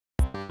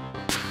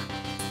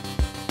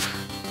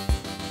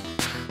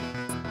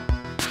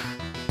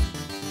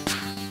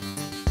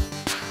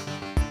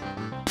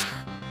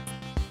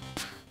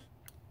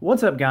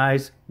What's up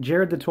guys,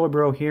 Jared the Toy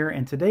Bro here,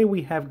 and today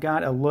we have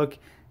got a look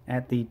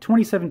at the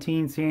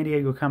 2017 San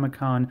Diego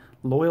Comic-Con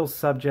Loyal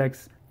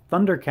Subjects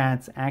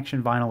ThunderCats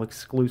Action Vinyl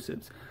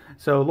exclusives.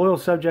 So Loyal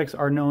Subjects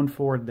are known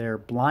for their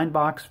blind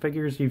box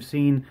figures. You've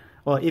seen,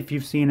 well, if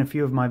you've seen a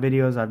few of my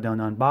videos, I've done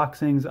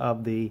unboxings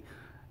of the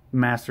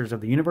Masters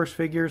of the Universe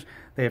figures.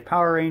 They have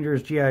Power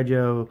Rangers, G.I.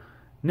 Joe,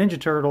 Ninja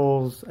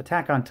Turtles,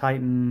 Attack on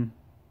Titan,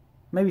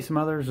 maybe some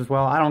others as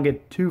well. I don't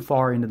get too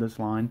far into this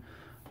line.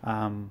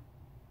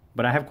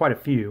 But I have quite a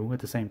few at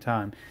the same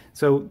time.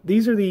 So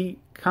these are the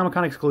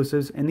Comic-Con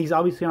exclusives, and these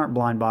obviously aren't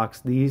blind box.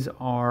 These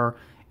are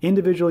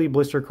individually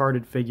blister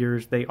carded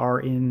figures. They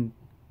are in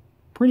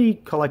pretty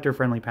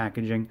collector-friendly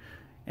packaging,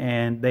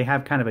 and they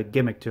have kind of a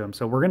gimmick to them.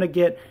 So we're going to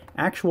get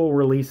actual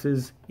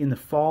releases in the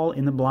fall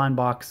in the blind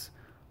box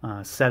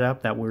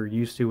setup that we're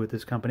used to with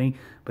this company.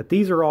 But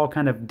these are all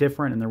kind of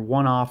different, and they're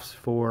one-offs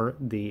for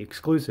the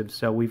exclusives.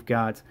 So we've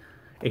got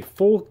a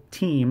full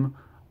team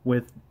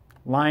with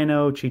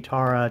Lion-O,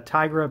 Cheetara,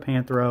 Tigra,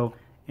 Panthro,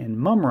 and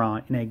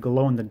Mumm-Ra in a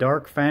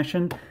glow-in-the-dark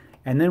fashion.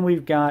 And then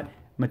we've got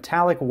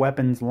Metallic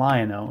Weapons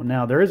Lion-O.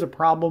 Now, there is a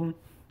problem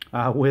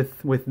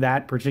with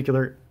that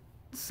particular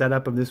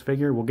setup of this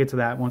figure. We'll get to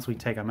that once we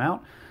take them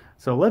out.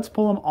 So let's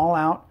pull them all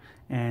out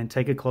and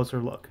take a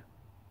closer look.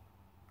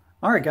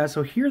 Alright guys,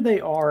 so here they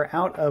are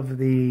out of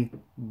the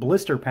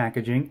blister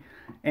packaging.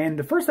 And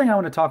the first thing I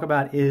want to talk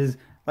about is,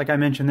 like I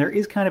mentioned, there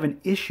is kind of an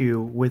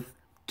issue with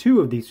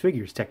two of these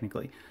figures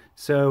technically.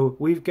 So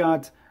we've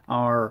got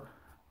our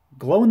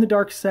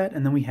glow-in-the-dark set,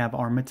 and then we have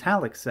our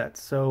metallic set.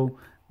 So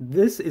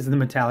this is the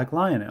metallic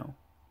Lion-O.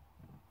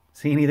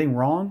 See anything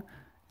wrong?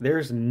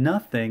 There's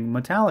nothing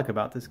metallic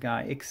about this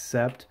guy,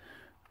 except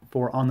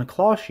for on the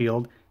claw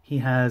shield, he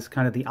has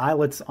kind of the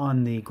eyelets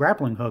on the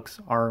grappling hooks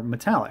are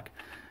metallic.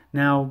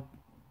 Now,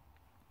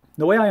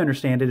 the way I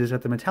understand it is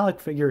that the metallic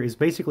figure is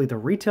basically the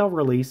retail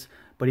release,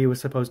 but he was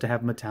supposed to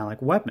have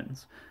metallic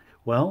weapons.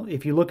 Well,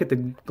 if you look at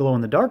the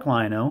glow-in-the-dark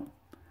Lion-O,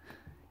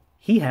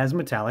 he has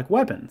metallic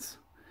weapons.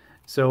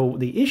 So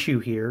the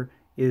issue here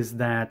is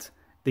that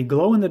the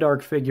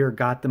glow-in-the-dark figure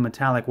got the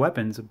metallic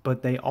weapons,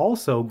 but they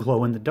also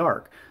glow in the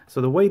dark.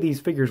 So the way these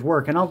figures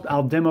work, and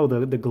I'll demo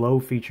the glow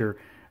feature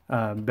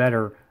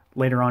better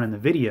later on in the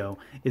video,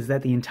 is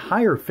that the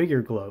entire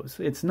figure glows.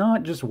 It's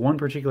not just one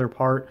particular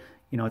part,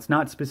 you know, it's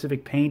not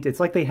specific paint. It's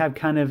like they have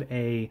kind of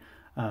a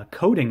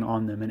coating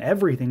on them, and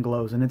everything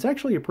glows, and it's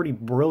actually a pretty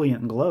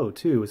brilliant glow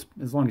too,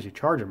 as long as you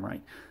charge them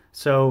right.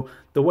 So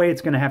the way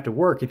it's going to have to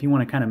work, if you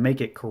want to kind of make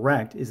it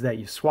correct, is that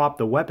you swap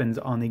the weapons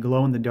on the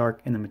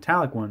glow-in-the-dark and the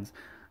metallic ones.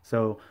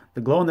 So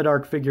the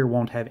glow-in-the-dark figure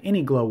won't have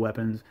any glow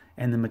weapons,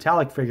 and the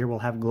metallic figure will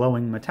have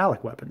glowing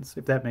metallic weapons,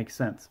 if that makes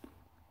sense.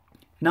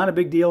 Not a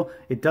big deal.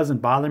 It doesn't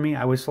bother me.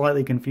 I was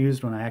slightly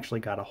confused when I actually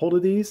got a hold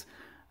of these,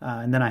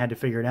 and then I had to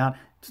figure it out.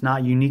 It's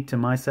not unique to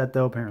my set,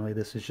 though. Apparently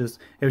this is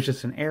it was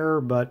just an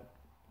error, but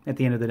at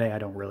the end of the day, I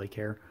don't really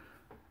care.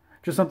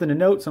 Just something to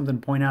note, something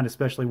to point out,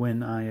 especially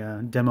when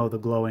I demo the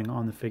glowing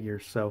on the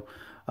figures. So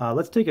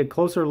let's take a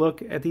closer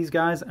look at these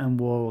guys, and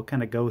we'll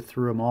kind of go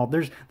through them all.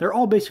 They're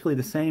all basically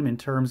the same in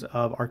terms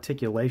of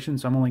articulation,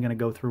 so I'm only going to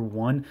go through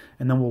one,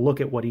 and then we'll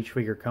look at what each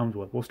figure comes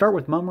with. We'll start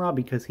with Mumm-Ra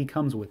because he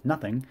comes with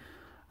nothing.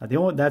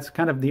 That's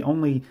kind of the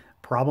only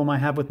problem I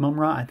have with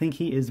Mumm-Ra. I think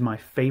he is my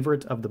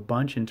favorite of the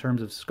bunch in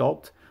terms of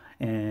sculpt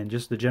and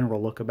just the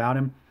general look about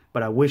him.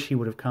 But I wish he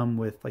would have come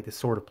with like the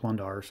Sword of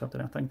Plundar or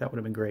something. I think that would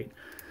have been great.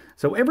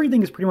 So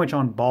everything is pretty much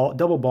on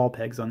double ball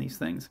pegs on these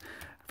things,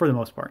 for the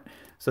most part.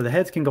 So the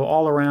heads can go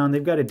all around.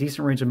 They've got a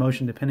decent range of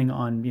motion depending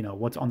on, you know,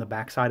 what's on the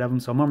back side of them.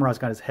 So Mumm-Ra's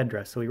got his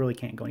headdress, so he really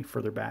can't go any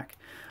further back.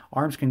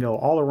 Arms can go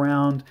all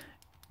around,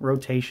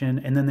 rotation,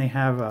 and then they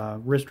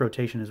have wrist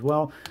rotation as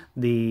well.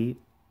 The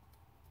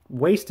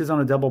waist is on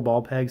a double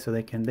ball peg, so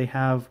they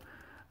have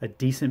a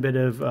decent bit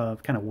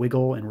of kind of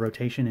wiggle and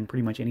rotation in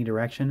pretty much any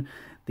direction.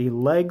 The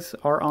legs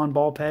are on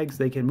ball pegs.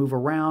 They can move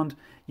around.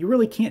 You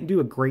really can't do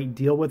a great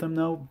deal with them,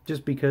 though,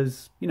 just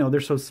because, you know,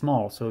 they're so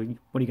small. So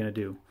what are you going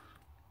to do?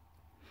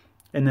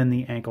 And then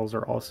the ankles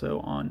are also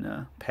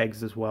on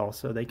pegs as well,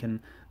 so they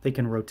can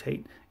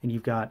rotate. And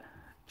you've got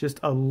just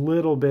a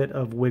little bit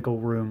of wiggle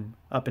room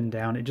up and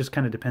down. It just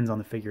kind of depends on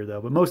the figure,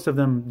 though. But most of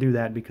them do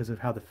that because of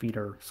how the feet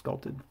are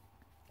sculpted.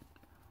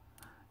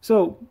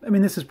 So, I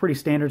mean, this is pretty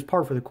standard. It's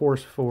par for the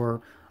course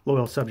for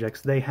Loyal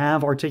Subjects. They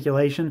have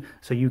articulation,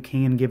 so you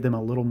can give them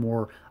a little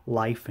more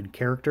life and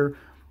character,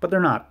 but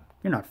you're not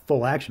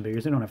full action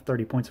figures. They don't have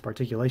 30 points of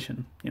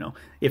articulation. You know,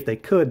 if they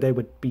could, they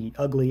would be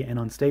ugly and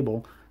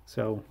unstable.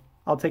 So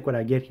I'll take what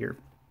I get here.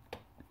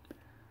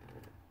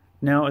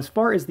 Now, as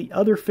far as the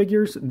other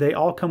figures, they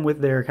all come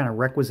with their kind of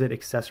requisite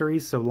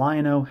accessories. So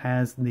Lion-O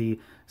has the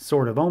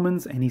Sword of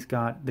Omens, and he's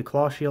got the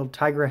claw shield.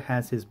 Tigra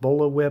has his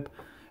bolo whip.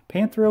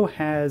 Panthro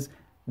has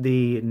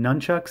the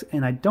nunchucks,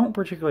 and I don't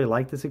particularly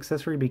like this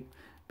accessory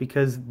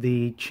because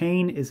the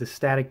chain is a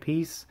static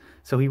piece,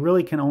 so he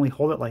really can only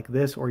hold it like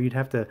this, or you'd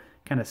have to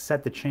kind of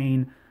set the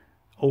chain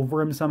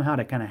over him somehow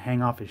to kind of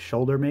hang off his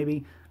shoulder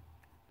maybe.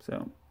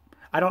 So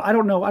I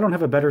don't know. I don't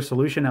have a better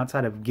solution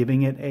outside of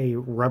giving it a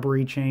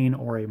rubbery chain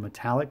or a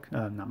metallic,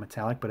 not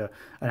metallic, but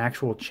an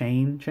actual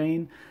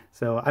chain.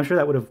 So I'm sure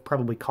that would have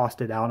probably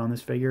cost it out on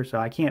this figure. So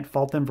I can't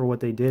fault them for what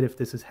they did if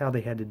this is how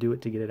they had to do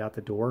it to get it out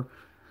the door.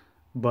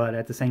 But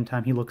at the same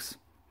time, he looks,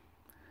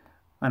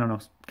 I don't know,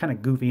 kind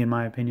of goofy in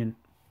my opinion.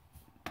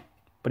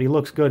 But he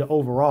looks good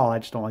overall. I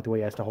just don't like the way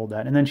he has to hold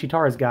that. And then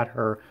Chitara's got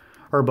her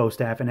bow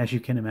staff, and as you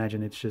can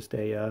imagine, it's just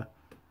a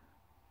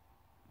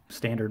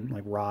standard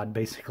like rod,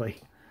 basically.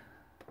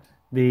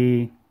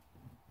 The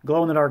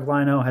glow-in-the-dark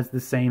Lino has the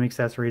same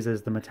accessories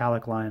as the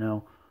metallic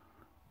Lino.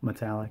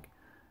 Metallic.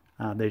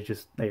 They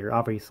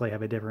obviously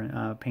have a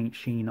different paint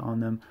sheen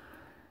on them.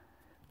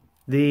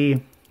 The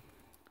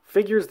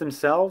figures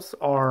themselves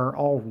are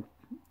all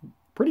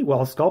pretty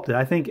well sculpted.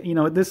 I think, you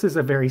know, this is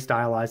a very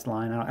stylized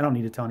line. I don't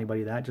need to tell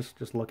anybody that.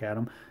 Just look at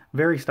them.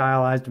 Very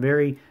stylized,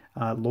 very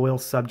loyal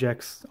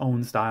subjects'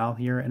 own style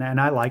here,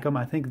 and I like them.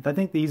 I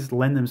think these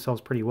lend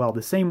themselves pretty well.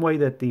 The same way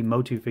that the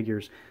Motu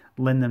figures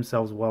lend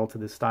themselves well to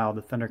the style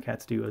the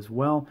ThunderCats do as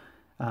well.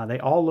 They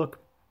all look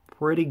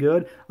pretty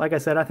good. Like I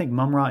said, I think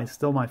mumm-ra is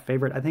still my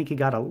favorite. I think he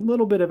got a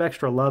little bit of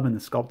extra love in the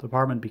sculpt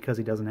department because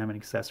he doesn't have an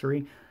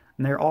accessory.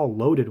 And they're all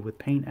loaded with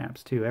paint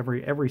apps too.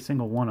 Every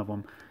single one of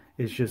them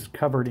is just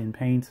covered in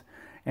paint.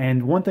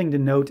 And one thing to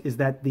note is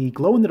that the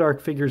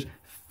glow-in-the-dark figures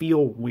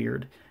feel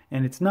weird.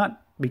 And it's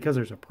not because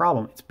there's a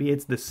problem.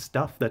 It's the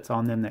stuff that's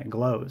on them that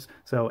glows.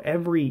 So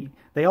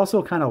they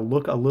also kind of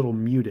look a little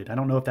muted. I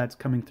don't know if that's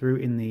coming through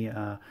in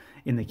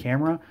the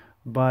camera,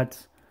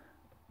 but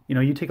you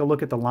know, you take a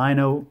look at the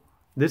Lino.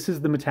 This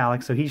is the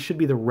metallic, so he should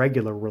be the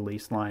regular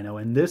release Lino,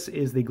 and this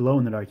is the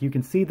glow-in-the-dark. You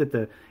can see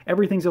that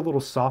everything's a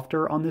little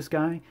softer on this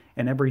guy,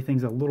 and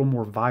everything's a little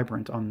more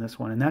vibrant on this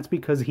one, and that's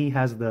because he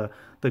has the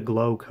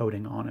glow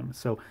coating on him.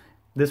 So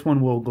this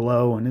one will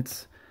glow, and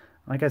it's,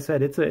 like I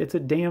said, it's a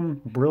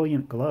damn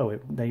brilliant glow.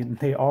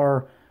 They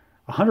are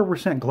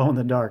 100%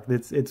 glow-in-the-dark.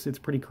 It's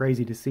pretty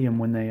crazy to see them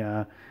when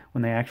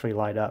they actually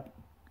light up.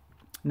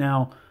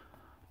 Now,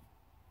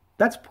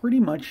 that's pretty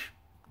much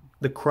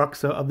the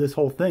crux of this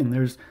whole thing.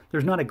 There's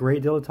not a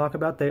great deal to talk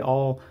about. They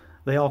all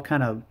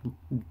kind of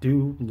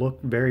do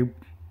look very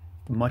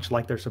much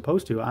like they're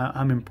supposed to.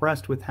 I'm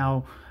impressed with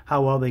how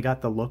well they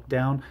got the look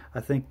down.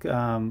 I think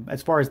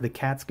as far as the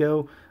cats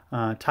go,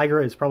 Tiger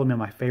is probably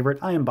my favorite.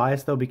 I am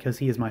biased though because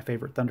he is my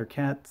favorite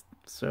ThunderCat.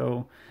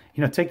 So,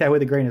 you know, take that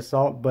with a grain of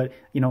salt. But,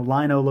 you know,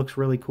 Lino looks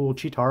really cool.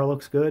 Chitara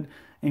looks good.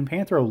 And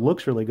Panthro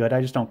looks really good. I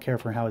just don't care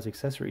for how his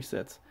accessory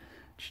sits.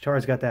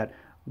 Chitara's got that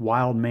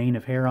wild mane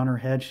of hair on her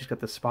head. She's got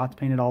the spots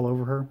painted all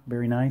over her.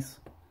 Very nice.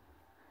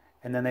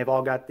 And then they've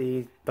all got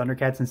the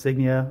ThunderCats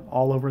insignia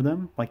all over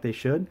them, like they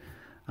should.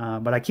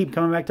 But I keep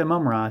coming back to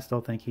mumm-ra. I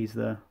still think he's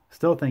the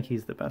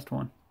best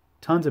one.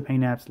 Tons of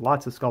paint apps,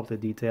 lots of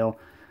sculpted detail.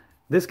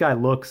 This guy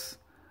looks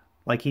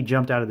like he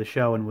jumped out of the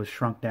show and was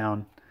shrunk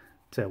down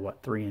to,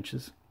 what, 3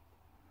 inches.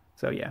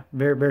 So yeah,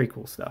 very, very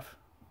cool stuff.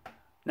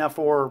 Now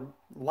for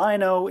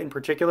Lino in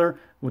particular,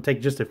 we'll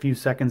take just a few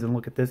seconds and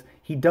look at this.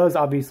 He does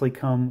obviously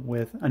come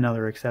with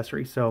another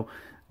accessory. So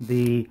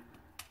the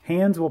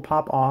hands will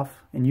pop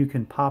off and you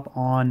can pop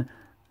on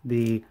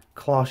the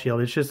claw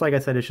shield. It's just, like I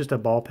said, it's just a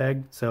ball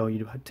peg. So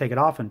you take it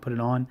off and put it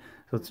on.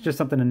 So it's just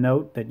something to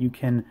note that you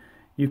can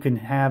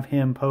have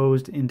him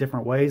posed in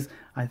different ways.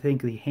 I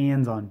think the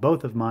hands on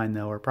both of mine,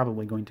 though, are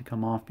probably going to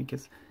come off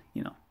because,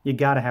 you know, you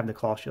got to have the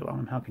claw shield on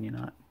him. How can you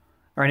not?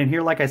 All right, and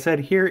here, like I said,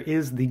 here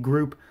is the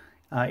group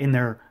in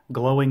their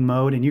glowing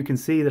mode, and you can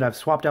see that I've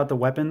swapped out the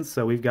weapons.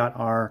 So we've got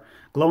our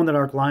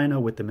glow-in-the-dark Lino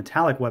with the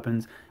metallic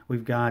weapons.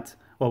 We've got,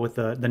 well, with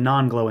the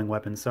non-glowing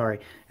weapons, sorry.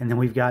 And then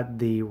we've got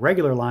the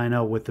regular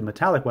Lino with the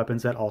metallic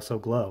weapons that also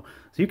glow.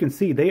 So you can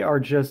see they are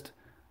just,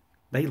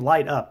 they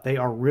light up. They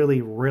are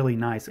really, really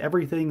nice.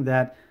 Everything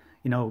that,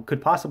 you know,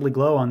 could possibly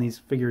glow on these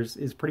figures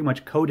is pretty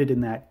much coated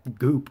in that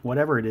goop,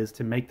 whatever it is,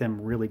 to make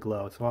them really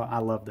glow. So I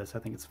love this. I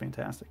think it's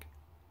fantastic.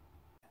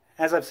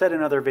 As I've said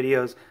in other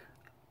videos,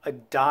 a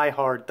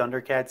die-hard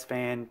ThunderCats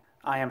fan,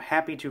 I am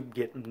happy to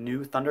get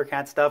new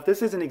ThunderCats stuff.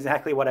 This isn't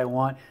exactly what I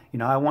want. You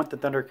know, I want the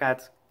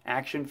ThunderCats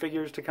action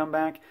figures to come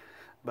back,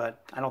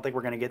 but I don't think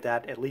we're going to get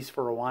that at least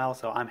for a while,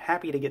 so I'm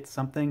happy to get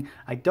something.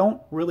 I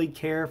don't really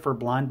care for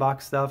blind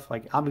box stuff.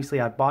 Like, obviously,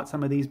 I've bought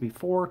some of these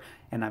before,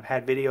 and I've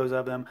had videos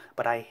of them,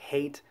 but I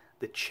hate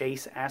the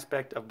chase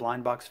aspect of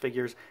blind box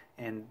figures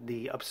and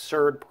the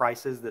absurd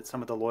prices that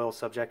some of the loyal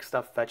subject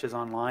stuff fetches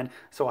online.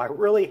 So I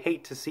really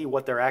hate to see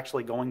what they're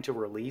actually going to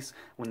release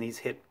when these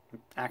hit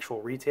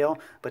actual retail.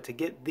 But to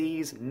get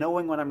these,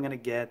 knowing what I'm going to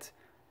get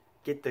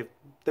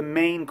the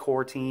main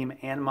core team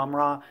and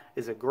mumm-ra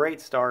is a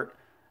great start.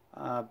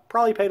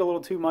 Probably paid a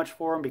little too much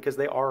for them because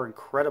they are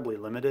incredibly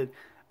limited.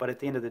 But at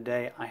the end of the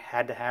day, I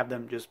had to have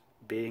them, just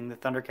being the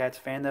ThunderCats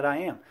fan that I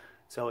am.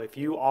 So if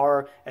you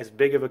are as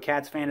big of a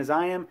Cats fan as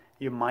I am,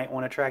 you might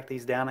want to track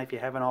these down if you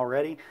haven't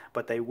already.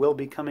 But they will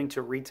be coming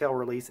to retail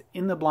release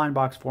in the blind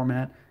box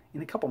format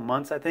in a couple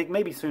months, I think.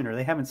 Maybe sooner.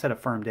 They haven't set a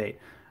firm date.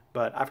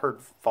 But I've heard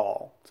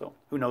fall. So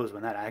who knows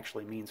when that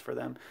actually means for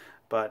them.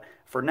 But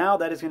for now,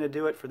 that is going to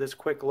do it for this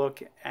quick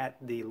look at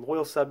the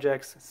Loyal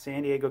Subjects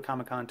San Diego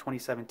Comic-Con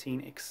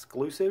 2017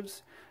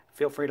 exclusives.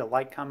 Feel free to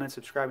like, comment,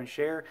 subscribe, and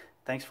share.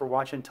 Thanks for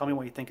watching. Tell me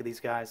what you think of these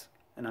guys,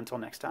 and until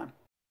next time.